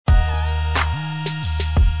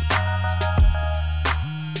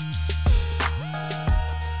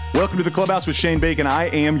Welcome to the Clubhouse with Shane Bacon. I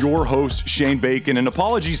am your host, Shane Bacon, and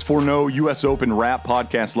apologies for no U.S. Open wrap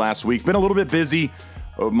podcast last week. Been a little bit busy.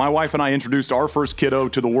 My wife and I introduced our first kiddo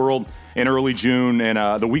to the world in early June,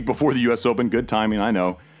 and the week before the U.S. Open. Good timing, I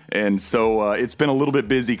know. And so it's been a little bit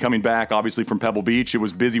busy coming back, obviously, from Pebble Beach. It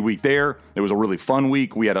was a busy week there. It was a really fun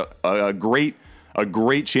week. We had a great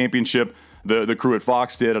championship. The crew at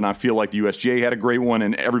Fox did, and I feel like the USGA had a great one,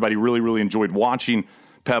 and everybody really enjoyed watching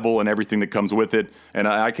Pebble and everything that comes with it. And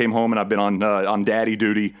I came home and I've been on daddy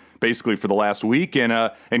duty basically for the last week and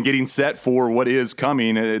getting set for what is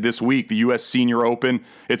coming this week, the U.S. Senior Open.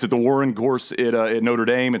 It's at the Warren course at Notre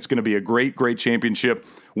Dame. It's going to be a great championship.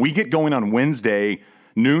 We get going on Wednesday,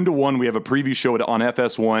 noon to 1. We have a preview show on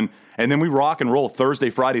FS1, and then we rock and roll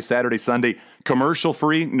Thursday, Friday, Saturday, Sunday, commercial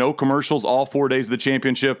free, no commercials, all 4 days of the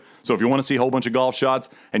championship. So if you want to see a whole bunch of golf shots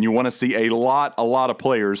and you want to see a lot of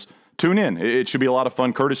players, tune in. It should be a lot of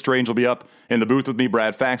fun. Curtis Strange will be up in the booth with me.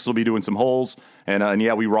 Brad Fax will be doing some holes. And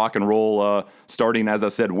yeah, we rock and roll starting, as I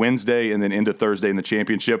said, Wednesday and then into Thursday in the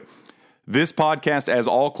championship. This podcast, as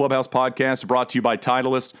all Clubhouse podcasts, brought to you by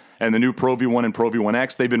Titleist and the new Pro V1 and Pro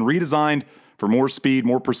V1X. They've been redesigned for more speed,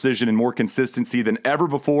 more precision, and more consistency than ever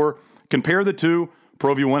before. Compare the two.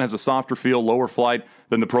 Pro V1 has a softer feel, lower flight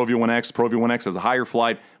than the Pro V1X. Pro V1X has a higher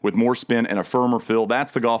flight with more spin and a firmer feel.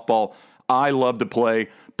 That's the golf ball I love to play.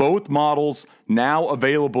 Both models now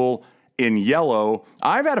available in yellow.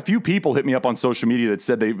 I've had a few people hit me up on social media that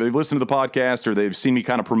said they've listened to the podcast or they've seen me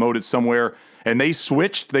kind of promote it somewhere, and they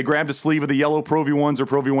switched. They grabbed a sleeve of the yellow Pro V1s or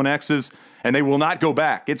Pro V1Xs, and they will not go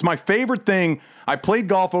back. It's my favorite thing. I played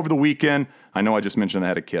golf over the weekend. I know I just mentioned I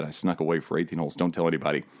had a kid. I snuck away for 18 holes. Don't tell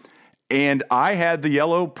anybody. And I had the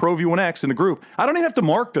yellow Pro V1X in the group. I don't even have to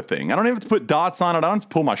mark the thing. I don't even have to put dots on it. I don't have to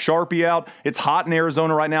pull my Sharpie out. It's hot in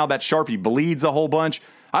Arizona right now. That Sharpie bleeds a whole bunch.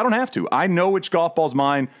 I don't have to. I know which golf ball's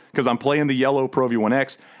mine because I'm playing the yellow Pro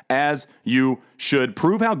V1X, as you should.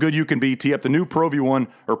 Prove how good you can be. Tee up the new Pro V1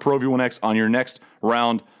 or Pro V1X on your next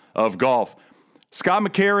round of golf. Scott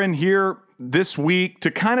McCarron here this week to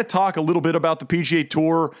kind of talk a little bit about the PGA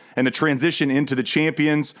Tour and the transition into the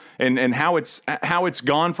champions and how it's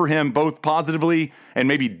gone for him, both positively and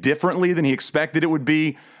maybe differently than he expected it would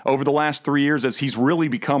be over the last 3 years, as he's really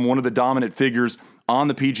become one of the dominant figures on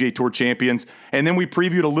the PGA Tour champions. And then we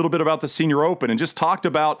previewed a little bit about the Senior Open and just talked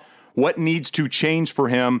about what needs to change for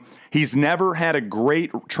him. He's never had a great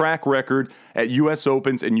track record at U.S.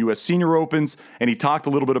 Opens and U.S. Senior Opens, and he talked a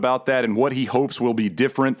little bit about that and what he hopes will be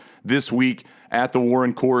different this week at the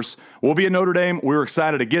Warren course. We'll be at Notre Dame. We're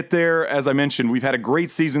excited to get there. As I mentioned, we've had a great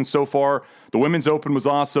season so far. The Women's Open was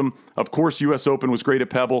awesome. Of course, U.S. Open was great at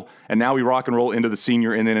Pebble, and now we rock and roll into the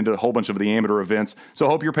Senior and then into a whole bunch of the amateur events. So I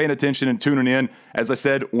hope you're paying attention and tuning in. As I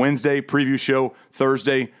said, Wednesday, preview show.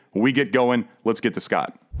 Thursday, we get going. Let's get to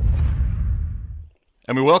Scott.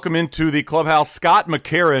 And we welcome into the clubhouse Scott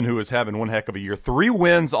McCarron, who is having one heck of a year. 3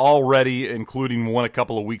 wins already, including one a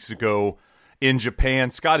couple of weeks ago in Japan.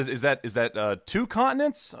 Scott, is that 2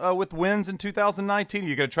 continents with wins in 2019? Are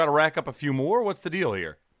you going to try to rack up a few more? What's the deal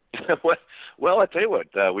here? Well, I tell you what,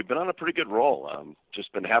 we've been on a pretty good roll.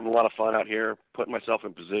 Just been having a lot of fun out here, putting myself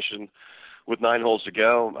in position with 9 holes to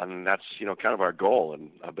go, and that's kind of our goal. And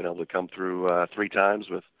I've been able to come through 3 times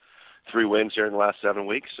with 3 wins here in the last 7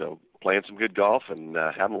 weeks. So playing some good golf and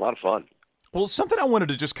having a lot of fun. Well, something I wanted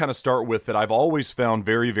to just kind of start with that I've always found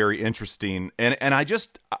very, very interesting, and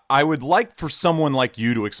I would like for someone like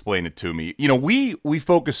you to explain it to me. We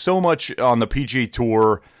focus so much on the PGA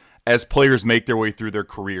Tour as players make their way through their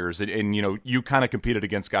careers, and you kind of competed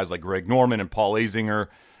against guys like Greg Norman and Paul Azinger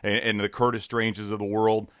and the Curtis Stranges of the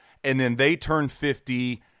world, and then they turn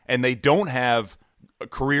 50 and they don't have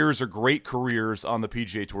careers or great careers on the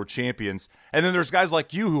PGA Tour champions. And then there's guys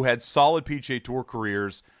like you who had solid PGA Tour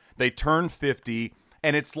careers. They turn 50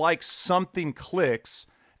 and it's like something clicks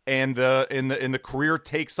and the career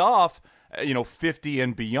takes off, 50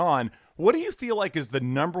 and beyond. What do you feel like is the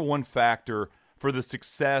number one factor for the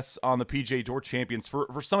success on the PGA Tour champions for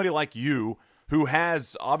somebody like you who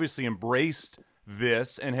has obviously embraced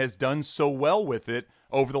this and has done so well with it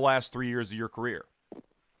over the last 3 years of your career?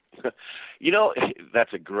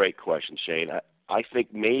 That's a great question, Shane. I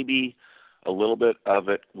think maybe a little bit of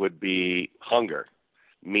it would be hunger,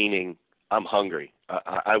 meaning I'm hungry.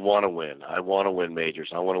 I want to win. I want to win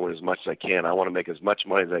majors. I want to win as much as I can. I want to make as much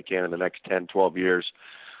money as I can in the next 10, 12 years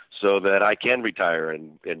so that I can retire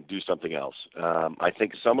and do something else. I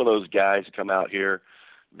think some of those guys come out here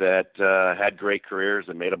that had great careers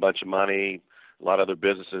and made a bunch of money, a lot of other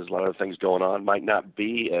businesses, a lot of other things going on, might not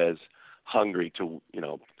be as hungry to,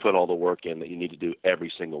 put all the work in that you need to do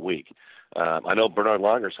every single week. I know Bernard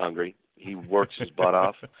Longer's hungry. He works his butt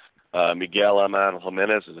off. Miguel Amado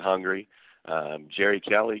Jimenez is hungry. Jerry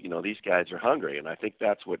Kelly, these guys are hungry, and I think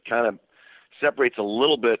that's what kind of separates a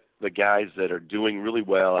little bit the guys that are doing really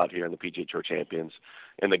well out here in the PGA Tour Champions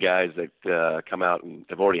and the guys that come out and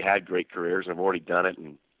have already had great careers and have already done it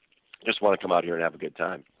and just want to come out here and have a good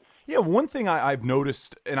time. Yeah, one thing I've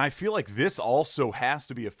noticed, and I feel like this also has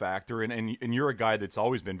to be a factor, and you're a guy that's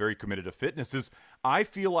always been very committed to fitness, is I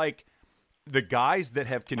feel like the guys that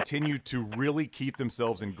have continued to really keep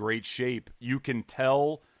themselves in great shape, you can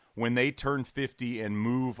tell when they turn 50 and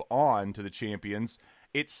move on to the champions.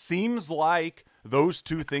 It seems like those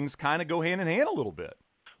two things kind of go hand in hand a little bit.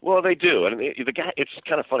 Well, they do. And it's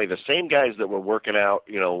kind of funny. The same guys that were working out,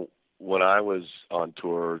 when I was on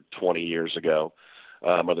tour 20 years ago,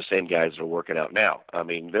 are the same guys that are working out now. I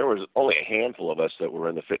mean, there was only a handful of us that were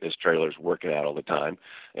in the fitness trailers working out all the time,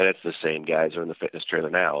 and it's the same guys that are in the fitness trailer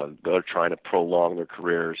now, and they're trying to prolong their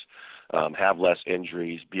careers, have less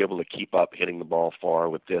injuries, be able to keep up hitting the ball far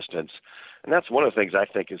with distance. And that's one of the things I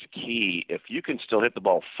think is key. If you can still hit the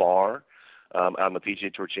ball far on the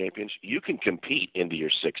PGA Tour Champions, you can compete into your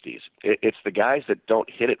 60s. It's the guys that don't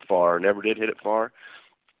hit it far, never did hit it far,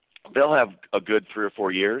 they'll have a good 3 or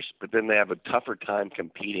 4 years, but then they have a tougher time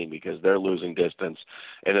competing because they're losing distance.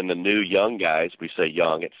 And then the new young guys, we say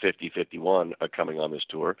young at 50, 51, are coming on this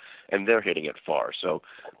tour, and they're hitting it far. So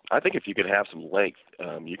I think if you can have some length,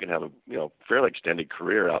 you can have a fairly extended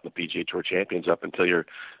career out in the PGA Tour Champions up until you're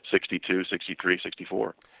 62, 63,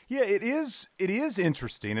 64. Yeah, it is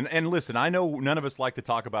interesting. And listen, I know none of us like to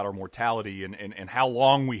talk about our mortality and how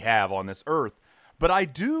long we have on this earth, but I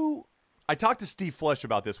talked to Steve Flesh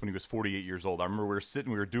about this when he was 48 years old. I remember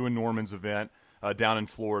we were doing Norman's event down in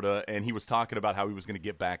Florida, and he was talking about how he was going to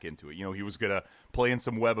get back into it. He was going to play in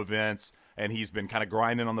some web events, and he's been kind of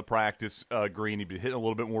grinding on the practice green. He'd been hitting a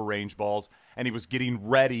little bit more range balls, and he was getting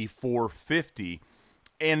ready for 50.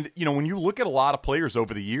 And, when you look at a lot of players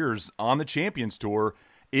over the years on the Champions Tour,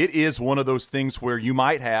 it is one of those things where you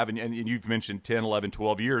might have, and you've mentioned 10, 11,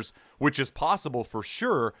 12 years, which is possible for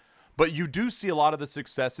sure, but you do see a lot of the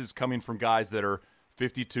successes coming from guys that are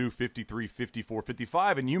 52, 53, 54,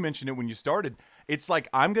 55. And you mentioned it when you started. It's like,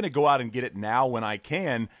 I'm going to go out and get it now when I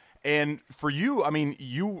can. And for you, I mean,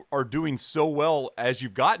 you are doing so well as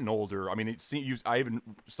you've gotten older. I mean, I even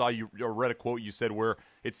saw you or read a quote you said where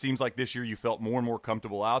it seems like this year you felt more and more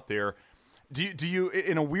comfortable out there. Do you,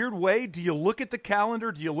 in a weird way, do you look at the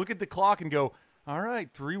calendar? Do you look at the clock and go, all right,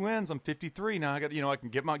 3 wins, I'm 53 now. I got, I can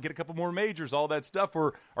get a couple more majors, all that stuff.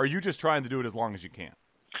 Or are you just trying to do it as long as you can?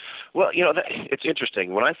 Well, it's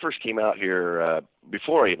interesting. When I first came out here,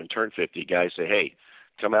 before I even turned 50, guys say, "Hey,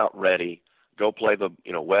 come out ready. Go play the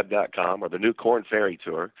web.com or the new Corn Ferry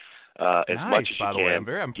Tour as much as you can."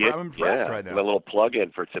 I'm impressed right now. A little plug-in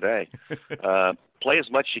for today. Play as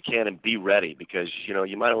much as you can and be ready because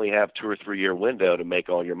you might only have 2 or 3 year window to make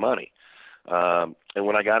all your money. And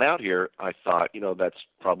when I got out here, I thought, that's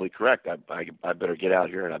probably correct. I better get out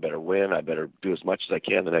here and I better win. I better do as much as I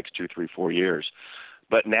can the next 2, 3, 4 years.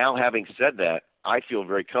 But now, having said that, I feel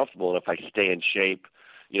very comfortable. And if I stay in shape,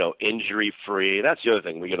 injury-free, that's the other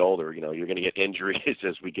thing. We get older, you're going to get injuries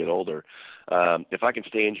as we get older. If I can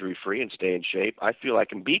stay injury-free and stay in shape, I feel I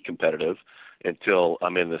can be competitive until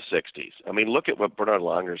I'm in the 60s. I mean, look at what Bernard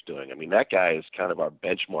Langer's doing. I mean, that guy is kind of our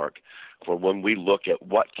benchmark for when we look at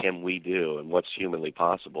what can we do and what's humanly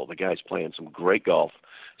possible. The guy's playing some great golf,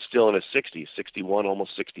 still in his 60s, 61,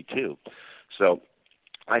 almost 62. So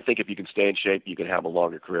I think if you can stay in shape, you can have a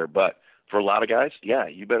longer career. But for a lot of guys, yeah,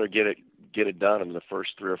 you better get it done in the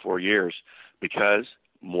first 3 or 4 years because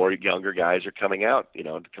more younger guys are coming out,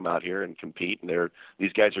 to come out here and compete, and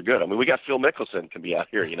these guys are good. I mean, we got Phil Mickelson can be out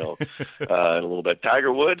here, in a little bit.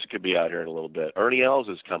 Tiger Woods could be out here in a little bit. Ernie Els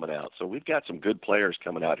is coming out. So we've got some good players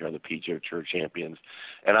coming out here on the PGA Tour Champions,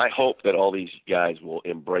 and I hope that all these guys will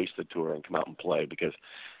embrace the tour and come out and play because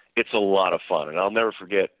it's a lot of fun. And I'll never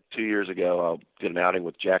forget 2 years ago, I did an outing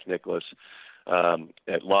with Jack Nicklaus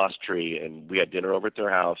at Lost Tree, and we had dinner over at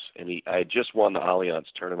their house, and I had just won the Allianz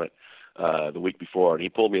tournament the week before, and he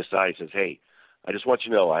pulled me aside. He says, "Hey, I just want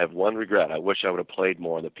you to know I have one regret. I wish I would have played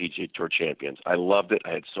more on the PGA Tour Champions. I loved it. I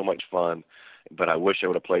had so much fun, but I wish I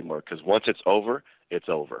would have played more because once it's over, it's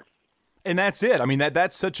over." And that's it. I mean,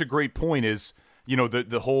 that's such a great point is,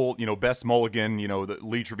 the whole, best mulligan, the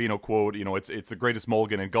Lee Trevino quote, it's the greatest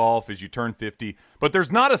mulligan in golf as you turn 50, but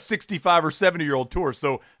there's not a 65 or 70-year-old tour.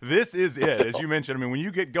 So this is it. As you mentioned, I mean, when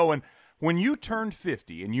you get going, when you turned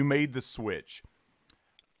 50 and you made the switch,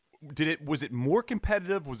 was it more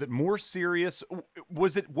competitive? Was it more serious?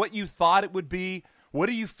 Was it what you thought it would be? What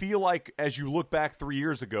do you feel like as you look back 3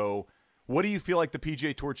 years ago? What do you feel like the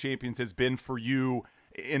PGA Tour Champions has been for you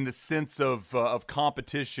in the sense of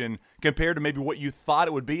competition compared to maybe what you thought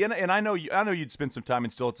it would be? And I know you'd spend some time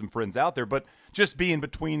and still had some friends out there, but just being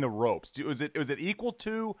between the ropes, was it equal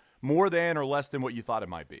to, more than, or less than what you thought it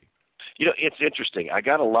might be? It's interesting. I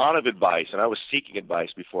got a lot of advice, and I was seeking advice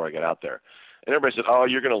before I got out there. And everybody said, "Oh,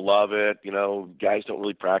 you're going to love it. Guys don't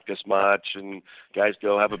really practice much, and guys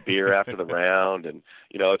go have a beer after the round, and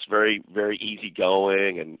it's very, very easy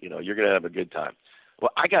going, and you're going to have a good time."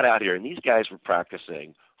 Well, I got out here, and these guys were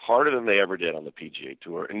practicing harder than they ever did on the PGA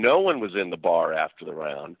Tour, and no one was in the bar after the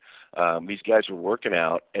round. These guys were working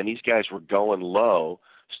out, and these guys were going low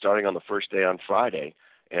starting on the first day on Friday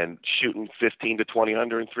and shooting 15 to 20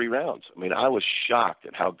 under in 3 rounds. I mean, I was shocked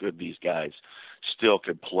at how good these guys still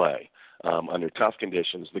could play under tough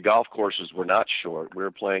conditions. The golf courses were not short. We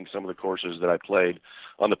were playing some of the courses that I played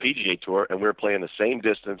on the PGA Tour, and we were playing the same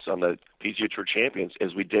distance on the PGA Tour Champions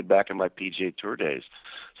as we did back in my PGA Tour days.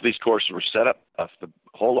 So these courses were set up tough. The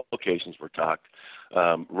whole locations were tucked.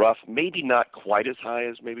 Rough, maybe not quite as high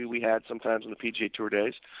as maybe we had sometimes on the PGA Tour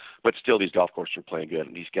days, but still these golf courses were playing good,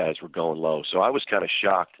 and these guys were going low. So I was kind of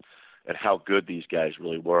shocked at how good these guys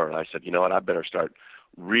really were, and I said, you know what, I better start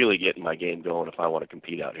really getting my game going if I want to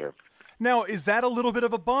compete out here. Now, is that a little bit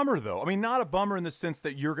of a bummer, though? I mean, not a bummer in the sense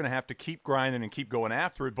that you're going to have to keep grinding and keep going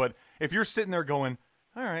after it, but if you're sitting there going,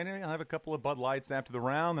 all right, I'll have a couple of Bud Lights after the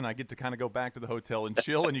round, and I get to kind of go back to the hotel and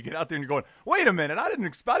chill, and you get out there and you're going, wait a minute, I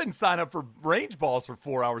didn't sign up for range balls for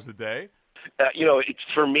 4 hours a day.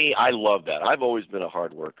 For me, I love that. I've always been a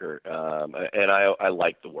hard worker, and I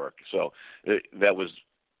like the work. So that was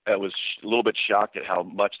a little bit shocked at how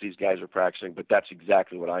much these guys were practicing, but that's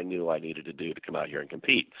exactly what I knew I needed to do to come out here and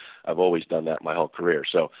compete. I've always done that my whole career.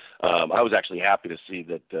 So I was actually happy to see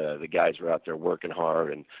that the guys were out there working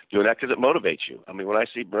hard and doing that because it motivates you. I mean, when I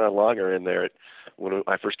see Brian Langer in there, when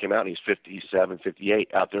I first came out and he's 57, 58,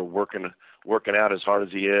 out there working out as hard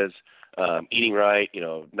as he is, eating right,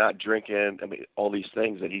 not drinking, I mean, all these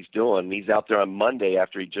things that he's doing. And he's out there on Monday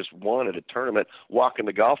after he just won at a tournament, walking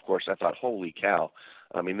the golf course. I thought, holy cow.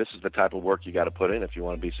 I mean, this is the type of work you got to put in if you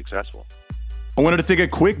want to be successful. I wanted to take a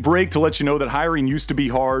quick break to let you know that hiring used to be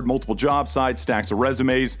hard, multiple job sites, stacks of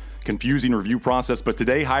resumes, confusing review process, but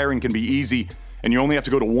today hiring can be easy, and you only have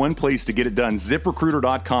to go to one place to get it done,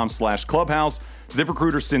 ZipRecruiter.com/clubhouse.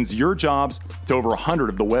 ZipRecruiter sends your jobs to over 100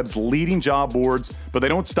 of the web's leading job boards, but they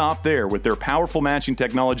don't stop there. With their powerful matching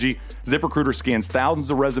technology, ZipRecruiter scans thousands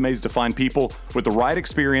of resumes to find people with the right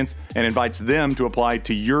experience and invites them to apply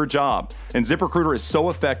to your job. And ZipRecruiter is so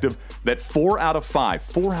effective that 4 out of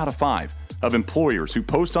 5 of employers who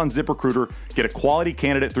post on ZipRecruiter get a quality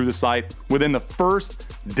candidate through the site within the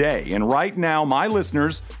first day. And right now, my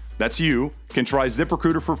listeners, that's you, can try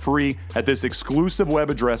ZipRecruiter for free at this exclusive web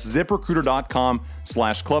address,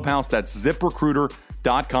 ZipRecruiter.com/clubhouse. That's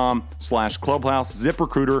ZipRecruiter.com/clubhouse.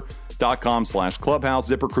 ZipRecruiter.com/clubhouse.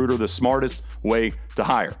 ZipRecruiter, the smartest way to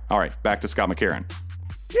hire. All right, back to Scott McCarron.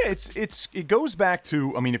 Yeah, it goes back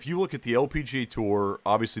to, I mean, if you look at the LPGA Tour,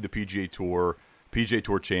 obviously the PGA Tour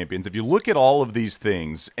champions, if you look at all of these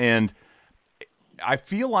things, and I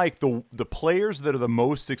feel like the players that are the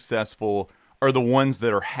most successful are the ones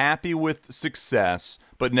that are happy with success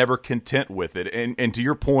but never content with it. And to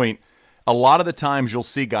your point, a lot of the times you'll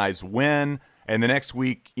see guys win, and the next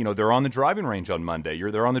week, they're on the driving range on Monday.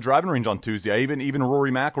 They're on the driving range on Tuesday. Even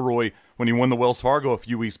Rory McIlroy, when he won the Wells Fargo a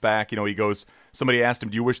few weeks back, he goes, somebody asked him,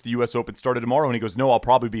 do you wish the U.S. Open started tomorrow? And he goes, no, I'll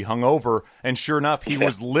probably be hungover. And sure enough, he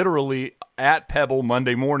was literally at Pebble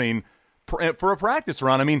Monday morning for a practice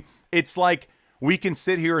run. I mean, it's like, we can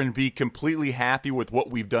sit here and be completely happy with what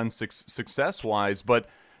we've done success-wise, but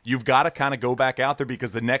you've got to kind of go back out there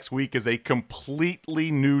because the next week is a completely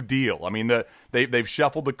new deal. I mean, they've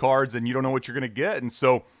shuffled the cards, and you don't know what you're going to get. And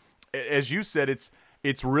so, as you said, it's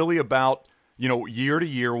really about, year to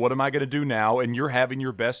year, what am I going to do now? And you're having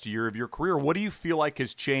your best year of your career. What do you feel like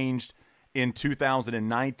has changed in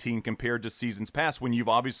 2019 compared to seasons past when you've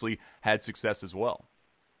obviously had success as well?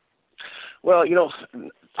 Well,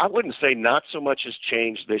 I wouldn't say not so much has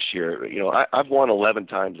changed this year. I've won 11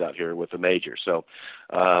 times out here with the major. So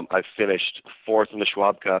I've finished 4th in the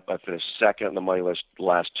Schwab Cup. I finished 2nd in the money list the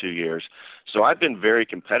last 2 years. So I've been very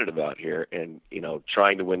competitive out here and,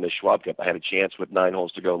 trying to win the Schwab Cup. I had a chance with 9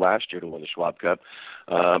 holes to go last year to win the Schwab Cup,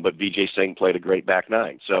 but Vijay Singh played a great back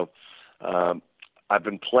 9. So I've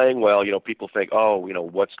been playing well. People think,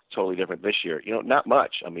 what's totally different this year? Not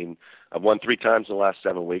much. I mean, I've won 3 times in the last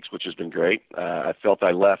 7 weeks, which has been great. I felt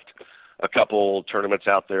I left a couple tournaments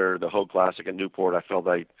out there, the Hogue Classic in Newport. I felt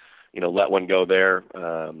I, let one go there.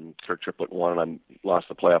 Kirk Triplett won, and I lost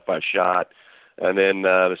the playoff by a shot. And then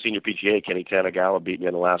the senior PGA, Kenny Tanagawa, beat me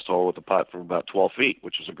in the last hole with a putt from about 12 feet,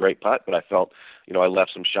 which was a great putt. But I felt, I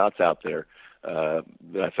left some shots out there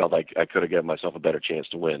that I felt like I could have given myself a better chance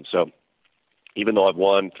to win. So even though I've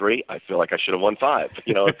won 3, I feel like I should have won 5.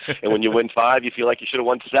 And when you win 5, you feel like you should have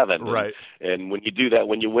won 7. Right. And when you do that,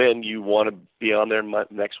 when you win, you want to be on there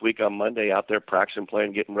next week on Monday, out there practicing,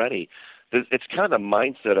 playing, getting ready. It's kind of the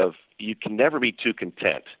mindset of you can never be too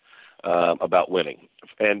content about winning.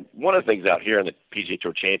 And one of the things out here in the PGA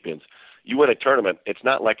Tour Champions, you win a tournament, it's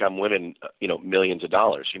not like I'm winning, millions of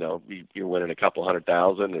dollars. You're winning a couple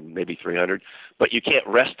 $100,000 and maybe 300, but you can't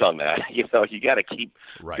rest on that. You got to keep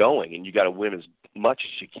going, and you got to win as much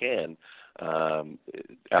as you can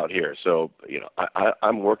out here. So,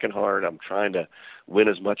 I'm working hard. I'm trying to win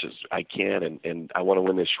as much as I can, and I want to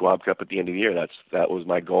win this Schwab Cup at the end of the year. That was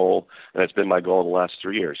my goal, and it's been my goal the last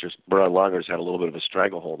 3 years. Just Bernard Langer's had a little bit of a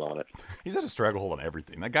stranglehold on it. He's had a stranglehold on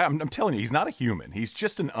everything. That guy, I'm telling you, he's not a human. He's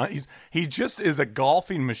just he just is a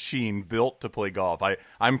golfing machine built to play golf.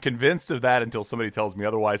 I'm convinced of that until somebody tells me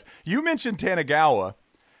otherwise. You mentioned Tanagawa,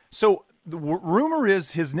 so the rumor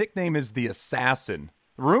is his nickname is the Assassin.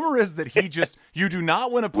 The rumor is that you do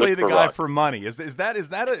not want to play the guy for money. Is that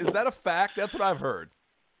a fact? That's what I've heard.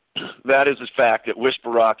 That is a fact. At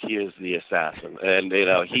Whisper Rock, he is the assassin, and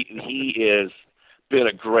he is been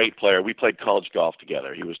a great player. We played college golf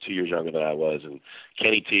together. He was 2 years younger than I was, and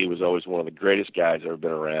Kenny T was always one of the greatest guys ever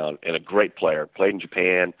been around, and a great player. Played in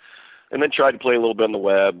Japan, and then tried to play a little bit on the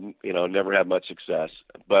web. Never had much success.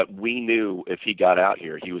 But we knew if he got out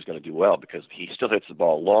here, he was going to do well because he still hits the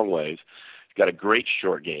ball a long ways. Got a great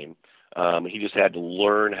short game. He just had to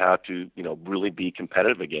learn how to, really be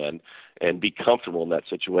competitive again and be comfortable in that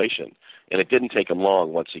situation. And it didn't take him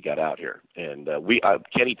long once he got out here. And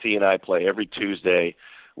Kenny T and I play every Tuesday.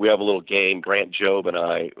 We have a little game. Grant Job and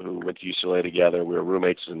I, who went to UCLA together, we were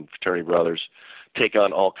roommates and fraternity brothers, take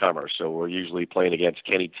on all comers. So we're usually playing against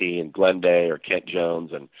Kenny T and Glenn Day or Kent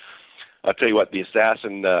Jones. And I'll tell you what, the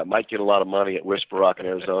Assassin might get a lot of money at Whisper Rock in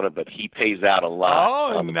Arizona, but he pays out a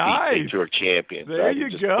lot on the PGA Tour Champions. There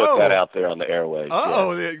you just go. Put that out there on the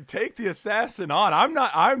airwaves. Take the Assassin on.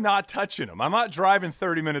 I'm not touching him. I'm not driving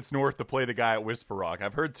 30 minutes north to play the guy at Whisper Rock.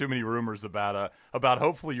 I've heard too many rumors about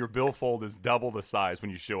hopefully your billfold is double the size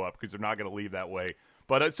when you show up because they're not going to leave that way.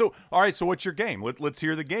 But all right. So what's your game? Let's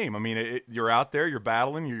hear the game. I mean, you're out there, you're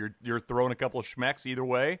battling, you're throwing a couple of schmecks either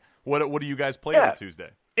way. What do you guys play on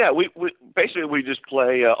Tuesday? Yeah, we basically just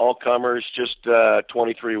play all comers, just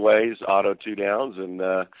 23 ways, auto 2 downs, and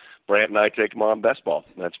Brant and I take them on best ball.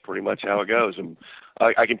 That's pretty much how it goes. And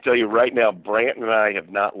I can tell you right now, Brant and I have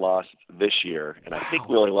not lost this year, and I think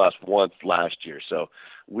we only lost once last year. So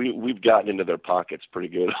we've gotten into their pockets pretty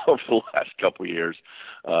good over the last couple of years.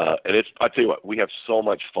 And I tell you what, we have so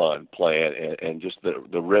much fun playing and just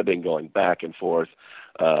the ribbing going back and forth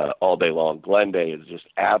all day long. Glenn Day is just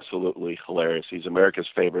absolutely hilarious. He's America's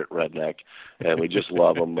favorite redneck, and we just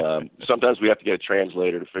love him. Sometimes we have to get a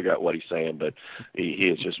translator to figure out what he's saying, but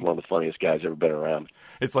he is just one of the funniest guys ever been around.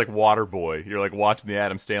 It's like Waterboy. You're like watching the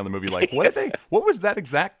Adam Sandler movie, like, what was that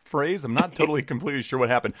exact phrase? I'm not totally completely sure what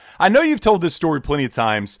happened. I know you've told this story plenty of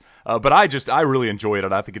times, but I really enjoyed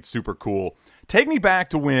it. I think it's super cool. Take me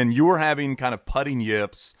back to when you were having kind of putting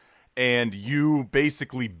yips and you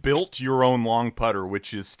basically built your own long putter,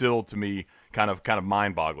 which is still to me kind of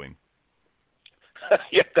mind-boggling.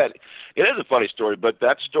 Yeah, it is a funny story, but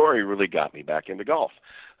that story really got me back into golf.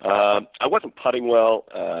 I wasn't putting well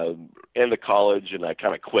in the college, and I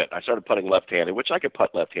kind of quit. I started putting left-handed, which I could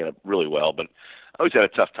putt left-handed really well, but I always had a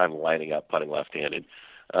tough time lining up putting left-handed.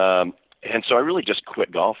 And so I really just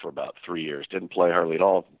quit golf for about 3 years, didn't play hardly at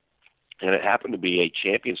all. And it happened to be a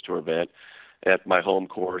Champions Tour event at my home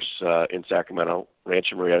course in Sacramento,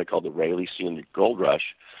 Rancho Murrieta, called the Rayleigh Senior Gold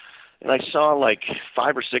Rush. And I saw like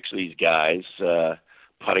 5 or 6 of these guys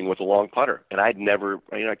putting with a long putter. And I'd never,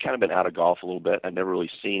 I'd kind of been out of golf a little bit. I'd never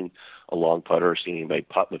really seen a long putter or seen anybody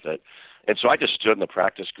putt with it. And so I just stood in the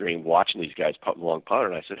practice green watching these guys putt with a long putter.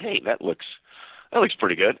 And I said, hey, that looks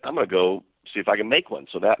pretty good. I'm going to go see if I can make one.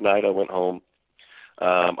 So that night I went home.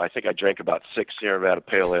 I think I drank about 6 Sierra Nevada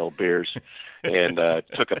Pale Ale beers and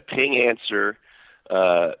took a Ping Answer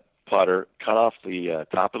putter, cut off the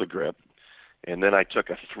top of the grip, and then I took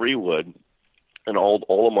a 3-wood, an old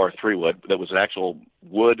Olimar 3-wood that was an actual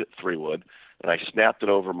wood 3-wood, and I snapped it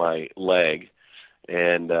over my leg,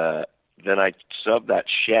 and then I subbed that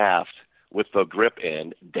shaft with the grip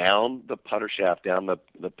end down the putter shaft, down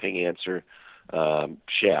the Ping Answer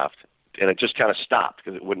shaft. And it just kind of stopped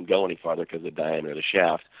because it wouldn't go any farther because of the diameter of the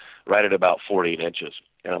shaft, right at about 48 inches.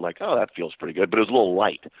 And I'm like, oh, that feels pretty good. But it was a little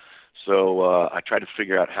light. So I tried to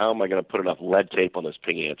figure out how am I going to put enough lead tape on this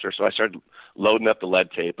ping answer. So I started loading up the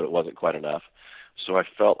lead tape, but it wasn't quite enough. So I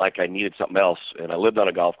felt like I needed something else, and I lived on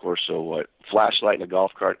a golf course, so I flashlight in a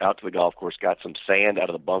golf cart out to the golf course, got some sand out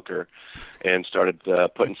of the bunker, and started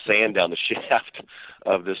putting sand down the shaft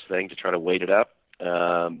of this thing to try to weight it up.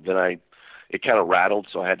 It kind of rattled,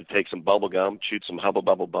 so I had to take some bubble gum, chewed some Hubba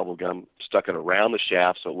bubble gum, stuck it around the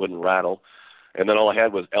shaft so it wouldn't rattle, and then all I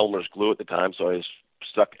had was Elmer's glue at the time, so I just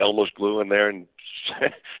stuck Elmer's glue in there and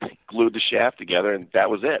glued the shaft together, and that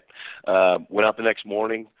was it. Went out the next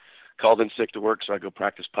morning, called in sick to work, so I go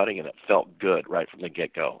practice putting, and it felt good right from the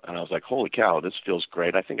get-go. And I was like, holy cow, this feels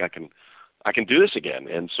great. I think I can do this again.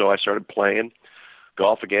 And so I started playing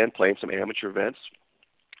golf again, playing some amateur events.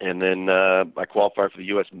 And then I qualified for the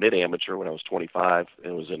U.S. Mid-Amateur when I was 25. It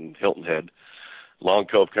was in Hilton Head, Long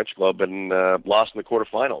Cove Country Club, and lost in the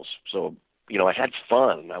quarterfinals. So, I had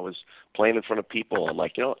fun. I was playing in front of people. I'm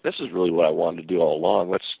like, this is really what I wanted to do all along.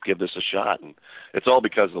 Let's give this a shot. And it's all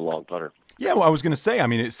because of the long putter. Yeah, well, I was going to say,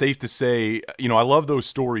 it's safe to say, I love those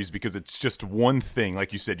stories because it's just one thing.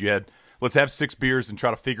 Like you said, let's have 6 beers and try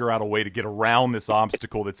to figure out a way to get around this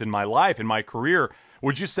obstacle that's in my life, in my career.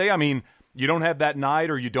 Would you say, you don't have that night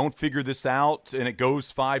or you don't figure this out and it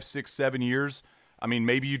goes 5, 6, 7 years?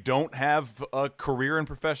 Maybe you don't have a career in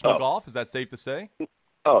professional golf. Is that safe to say?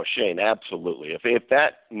 Oh, Shane, absolutely. If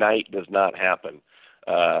that night does not happen,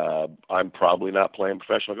 I'm probably not playing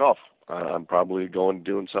professional golf. I'm probably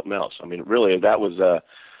doing something else. Really, that was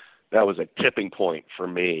a tipping point for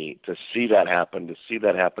me to see that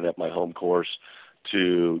happen at my home course,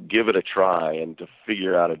 to give it a try and to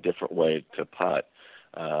figure out a different way to putt.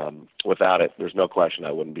 Without it, there's no question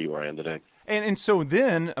I wouldn't be where I am today. And so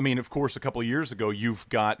then, of course, a couple of years ago, you've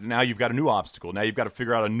got a new obstacle. Now you've got to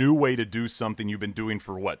figure out a new way to do something you've been doing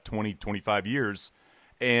for, 20, 25 years.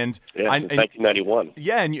 And since 1991.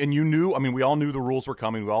 Yeah, and you knew, we all knew the rules were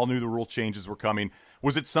coming. We all knew the rule changes were coming.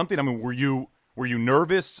 Was it something, were you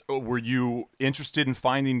nervous? Or were you interested in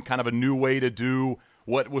finding kind of a new way to do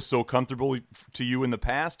what was so comfortable to you in the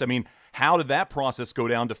past? How did that process go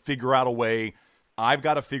down to figure out a way? I've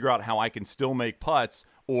got to figure out how I can still make putts,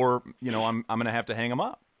 or I'm going to have to hang them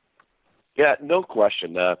up. Yeah, no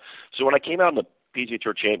question. So when I came out in the PGA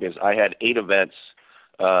Tour Champions, I had 8 events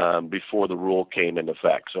before the rule came into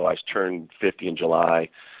effect. So I turned 50 in July,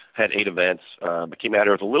 had 8 events. I came out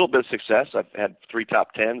here with a little bit of success. I've had 3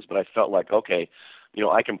 top 10s, but I felt like, okay,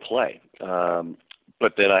 I can play.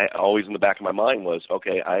 But then I always in the back of my mind was,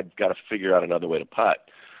 okay, I've got to figure out another way to putt.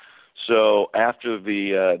 So after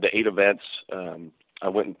the 8 events, I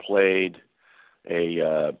went and played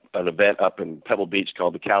an event up in Pebble Beach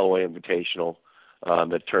called the Callaway Invitational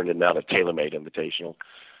that turned into now the TaylorMade Invitational.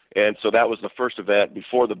 And so that was the first event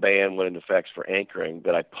before the ban went into effect for anchoring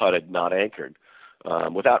that I putted not anchored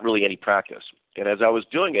without really any practice. And as I was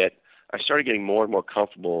doing it, I started getting more and more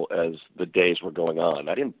comfortable as the days were going on.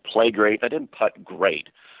 I didn't play great. I didn't putt great.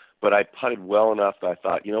 But I putted well enough that I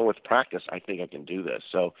thought, with practice, I think I can do this.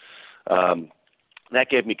 So that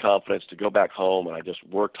gave me confidence to go back home, and I just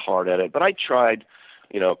worked hard at it. But I tried,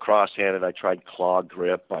 cross-handed. I tried claw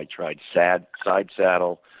grip. I tried side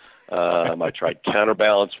saddle. I tried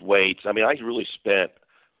counterbalance weights. I really spent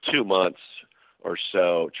 2 months or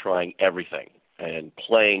so trying everything and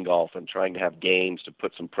playing golf and trying to have games to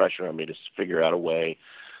put some pressure on me to figure out a way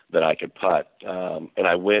that I could putt. And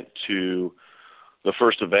I went to the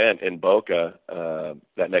first event in Boca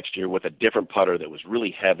that next year with a different putter that was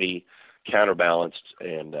really heavy, counterbalanced,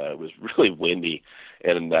 and it was really windy,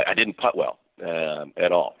 and I didn't putt well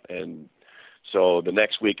at all. And so the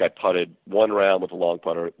next week I putted 1 round with a long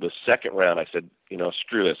putter. The second round I said,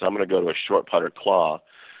 screw this. I'm going to go to a short putter claw.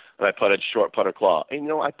 And I putted short putter claw.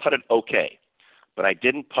 And, I putted okay, but I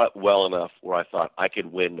didn't putt well enough where I thought I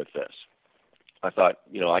could win with this. I thought,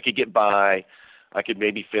 I could get by. I could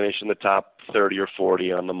maybe finish in the top 30 or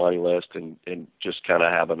 40 on the money list and just kind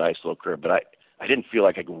of have a nice little career. But I didn't feel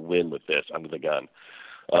like I could win with this under the gun.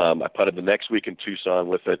 I putted the next week in Tucson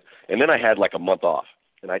with it, and then I had like a month off.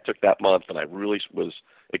 And I took that month, and I really was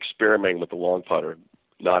experimenting with the long putter,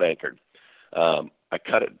 not anchored. I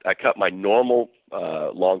cut my normal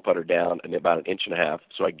long putter down in about 1.5 inches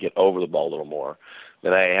so I could get over the ball a little more.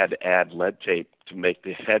 Then I had to add lead tape to make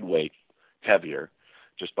the head weight heavier,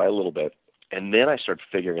 just by a little bit. And then I started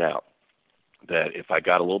figuring out that if I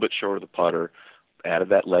got a little bit short of the putter, added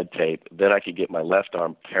that lead tape, then I could get my left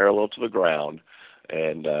arm parallel to the ground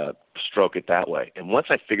and stroke it that way. And once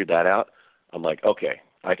I figured that out, I'm like, okay,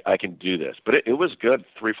 I can do this. But it was a good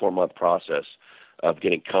 3-4 month process of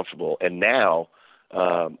getting comfortable. And now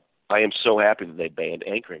I am so happy that they banned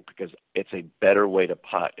anchoring because it's a better way to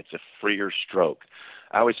putt. It's a freer stroke.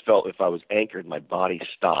 I always felt if I was anchored, my body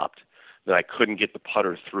stopped, then I couldn't get the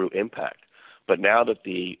putter through impact. But now that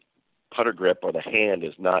the putter grip or the hand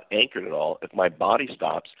is not anchored at all, if my body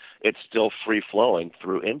stops, it's still free-flowing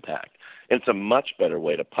through impact. And it's a much better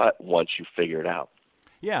way to putt once you figure it out.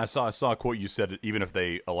 Yeah, I saw a quote you said, even if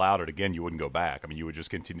they allowed it again, you wouldn't go back. I mean, you would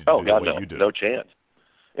just continue to do the way you do. No chance.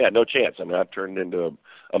 Yeah, no chance. I mean, I've turned into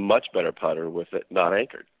a much better putter with it not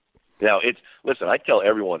anchored. Now, listen, I tell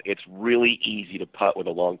everyone it's really easy to putt with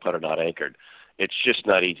a long putter not anchored. It's just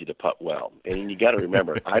not easy to putt well. And you got to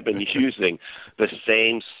remember, I've been using the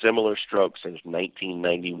same similar stroke since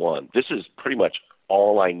 1991. This is pretty much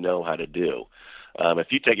all I know how to do. If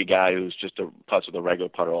you take a guy who's just putts with a regular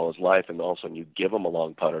putter all his life, and all of a sudden you give him a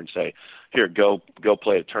long putter and say, "Here, go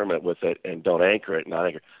play a tournament with it, and don't anchor it, not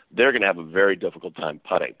anchor," they're going to have a very difficult time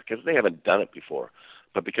putting because they haven't done it before.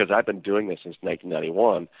 But because I've been doing this since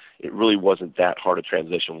 1991, it really wasn't that hard a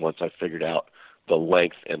transition once I figured out the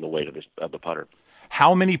length and the weight of the putter.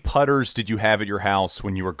 How many putters did you have at your house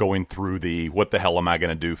when you were going through the "what the hell am I going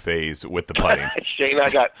to do" phase with the putting? Shane, I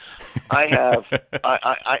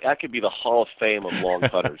could be the Hall of Fame of long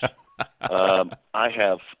putters. I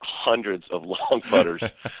have hundreds of long putters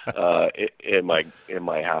in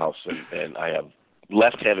my house, and I have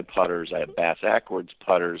left-handed putters. I have bass-backwards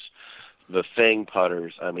putters, the thing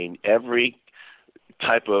putters. I mean, every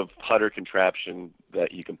type of putter contraption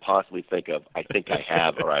that you can possibly think of, I think I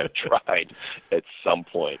have or I've tried at some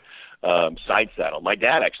point. Side saddle. My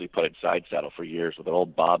dad actually putted side saddle for years with an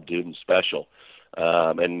old Bob Duden special.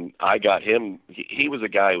 And I got him. He was a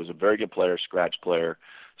guy who was a very good player, scratch player,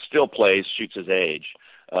 still plays, shoots his age,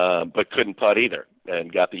 but couldn't putt either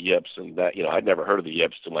and got the yips. And that, I'd never heard of the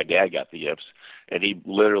yips till my dad got the yips. And he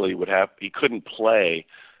literally he couldn't play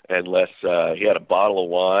unless he had a bottle of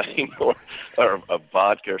wine or a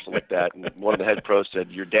vodka or something like that. And one of the head pros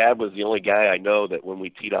said, "Your dad was the only guy I know that when we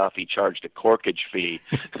teed off, he charged a corkage fee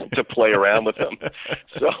to play around with him."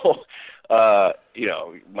 So,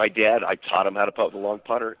 my dad, I taught him how to putt with a long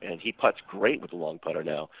putter, and he putts great with a long putter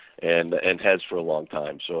now and has for a long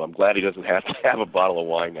time. So I'm glad he doesn't have to have a bottle of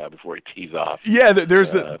wine now before he tees off. Yeah,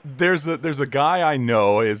 there's a guy I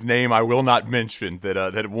know, his name I will not mention,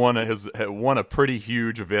 that won a pretty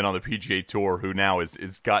huge event on the PGA Tour, who now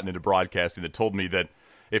is gotten into broadcasting, that told me that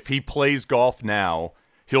if he plays golf now,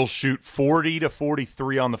 he'll shoot 40 to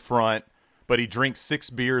 43 on the front, but he drinks 6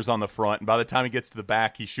 beers on the front, and by the time he gets to the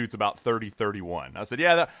back, he shoots about 30, 31. I said,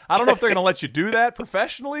 yeah, I don't know if they're going to let you do that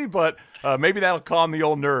professionally, but maybe that'll calm the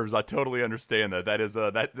old nerves. I totally understand that.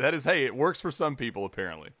 That is, hey, it works for some people,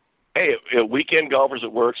 apparently. Hey, weekend golfers,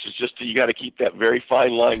 it works. It's just you got to keep that very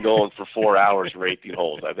fine line going for 4 hours or 18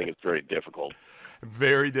 holes. I think it's very difficult.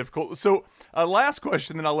 Very difficult. So last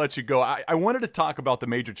question, then I'll let you go. I wanted to talk about the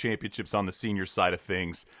major championships on the senior side of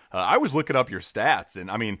things. I was looking up your stats,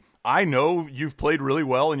 and I mean, I know you've played really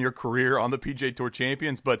well in your career on the PGA Tour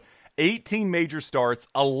Champions, but 18 major starts,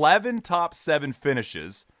 11 top 7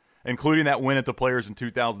 finishes, including that win at the Players in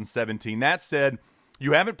 2017. That said,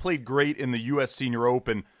 you haven't played great in the U.S. Senior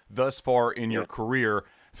Open thus far in your career.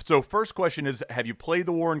 So first question is, have you played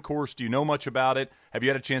the Warren course? Do you know much about it? Have you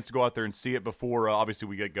had a chance to go out there and see it before, obviously,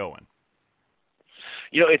 we get going?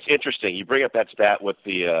 It's interesting. You bring up that stat with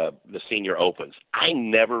the Senior Opens. I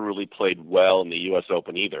never really played well in the U.S.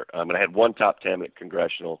 Open either. I had one top 10 at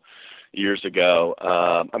Congressional years ago.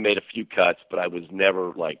 I made a few cuts, but I was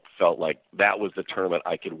never felt like that was the tournament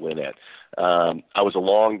I could win at. I was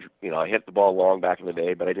I hit the ball long back in the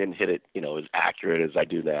day, but I didn't hit it, as accurate as I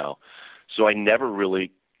do now. So I never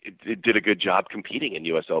really did a good job competing in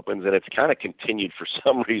U.S. Opens, and it's kind of continued for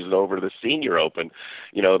some reason over to the Senior Open.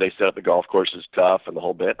 They set up the golf courses tough and the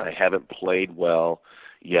whole bit. I haven't played well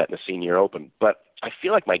yet in the Senior Open, but I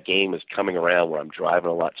feel like my game is coming around where I'm driving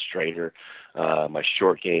a lot straighter. My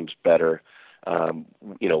short game's better.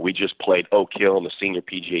 We just played Oak Hill in the Senior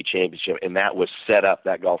PGA Championship, and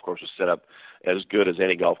that golf course was set up as good as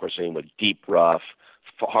any golf course with deep rough,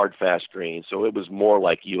 hard, fast greens. So it was more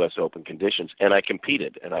like U.S. Open conditions, and I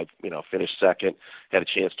competed, and I finished second, had a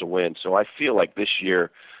chance to win. So I feel like this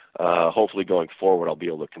year, hopefully going forward, I'll be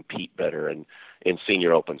able to compete better in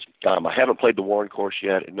Senior Opens. I haven't played the Warren course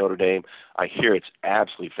yet at Notre Dame. I hear it's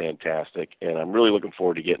absolutely fantastic, and I'm really looking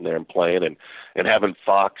forward to getting there and playing and having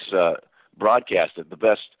Fox broadcast it. The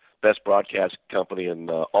best broadcast company in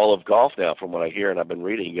all of golf now, from what I hear, and I've been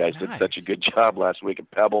reading. You guys did such a good job last week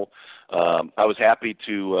at Pebble. I was happy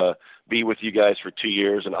to be with you guys for 2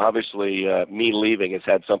 years, and obviously me leaving has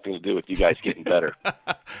had something to do with you guys getting better.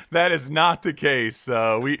 That is not the case.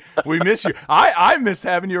 We miss you. I miss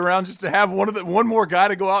having you around just to have one more guy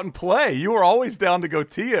to go out and play. You were always down to go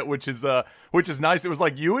tee it, which is nice. It was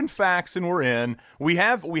like you and Faxon were in. We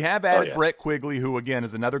have added Brett Quigley, who again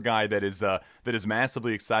is another guy that is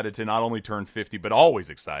massively excited to not only turn 50 but always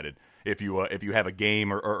excited. If you have a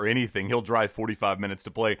game or anything, he'll drive 45 minutes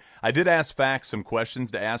to play. I did ask Fax some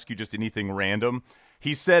questions to ask you just anything random.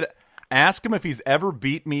 He said, ask him if he's ever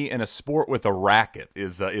beat me in a sport with a racket,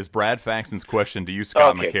 is Brad Faxon's question to you,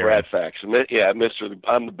 Scott McCarron. Okay, Brad Faxon. Yeah, Mr.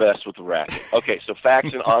 I'm the best with the racket. Okay, so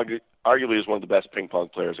Faxon arguably is one of the best ping pong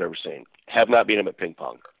players I've ever seen. Have not beat him at ping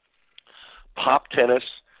pong. Pop tennis,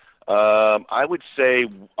 I would say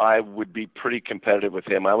I would be pretty competitive with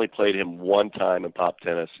him. I only played him one time in pop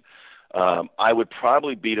tennis. I would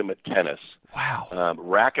probably beat him at tennis. Wow.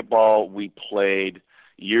 Racquetball, we played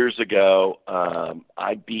years ago.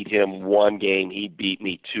 I beat him one game. He beat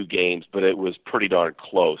me 2 games, but it was pretty darn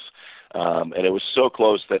close. And it was so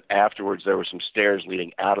close that afterwards there were some stairs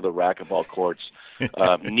leading out of the racquetball courts.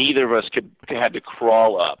 Neither of us had to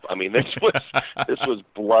crawl up. I mean, this was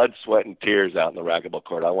blood, sweat, and tears out in the racquetball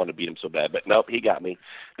court. I wanted to beat him so bad, but nope, he got me.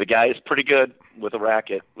 The guy is pretty good with a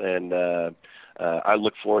racket, and I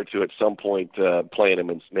look forward to at some point playing him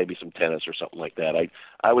in maybe some tennis or something like that.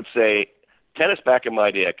 I would say tennis back in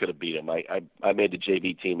my day, I could have beat him. I made the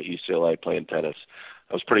JV team at UCLA playing tennis.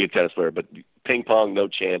 I was a pretty good tennis player, but ping pong, no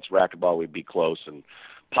chance. Racquetball, we'd be close. And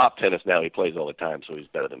pop tennis now, he plays all the time, so he's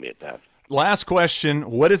better than me at that. Last question.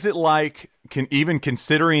 What is it like, even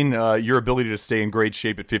considering your ability to stay in great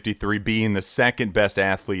shape at 53, being the second best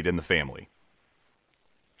athlete in the family?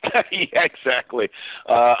 Yeah, exactly.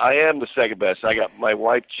 I am the second best. I got my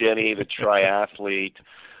wife, Jenny, the triathlete,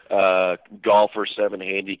 golfer, 7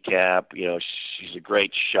 handicap. You know, she's a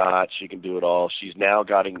great shot. She can do it all. She's now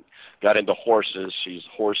got into horses. She's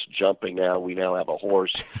horse jumping now. We now have a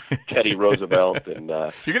horse, Teddy Roosevelt. And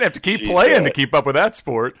you're going to have to keep playing to keep up with that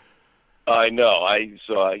sport. I know.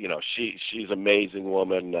 She's an amazing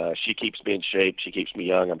woman. She keeps me in shape. She keeps me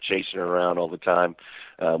young. I'm chasing her around all the time.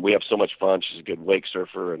 We have so much fun. She's a good wake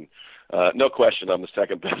surfer, and no question, I'm the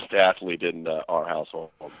second best athlete in our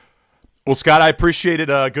household. Well, Scott, I appreciate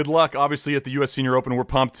it. Good luck, obviously, at the U.S. Senior Open. We're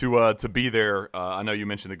pumped to be there. I know you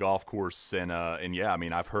mentioned the golf course, and yeah, I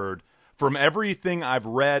mean, I've heard from everything I've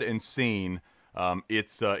read and seen.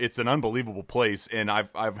 It's an unbelievable place, and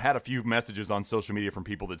I've had a few messages on social media from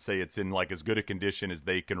people that say it's in like as good a condition as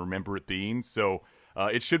they can remember it being. So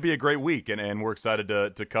it should be a great week, and we're excited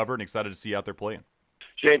to cover it and excited to see you out there playing.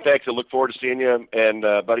 Shane, thanks. I look forward to seeing you. And,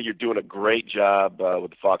 buddy, you're doing a great job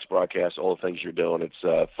with the Fox broadcast, all the things you're doing.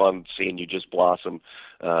 It's fun seeing you just blossom,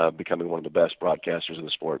 becoming one of the best broadcasters in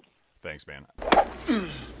the sport. Thanks, man.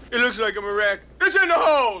 It looks like I'm a wreck. It's in the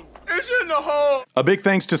hole. It's in the hole. A big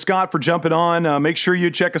thanks to Scott for jumping on. Make sure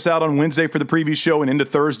you check us out on Wednesday for the preview show and into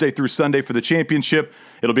Thursday through Sunday for the championship.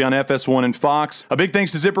 It'll be on FS1 and Fox. A big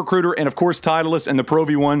thanks to ZipRecruiter and, of course, Titleist and the Pro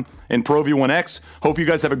V1 and Pro V1X. Hope you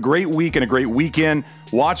guys have a great week and a great weekend.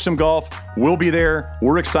 Watch some golf. We'll be there.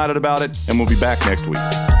 We're excited about it, and we'll be back next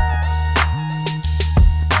week.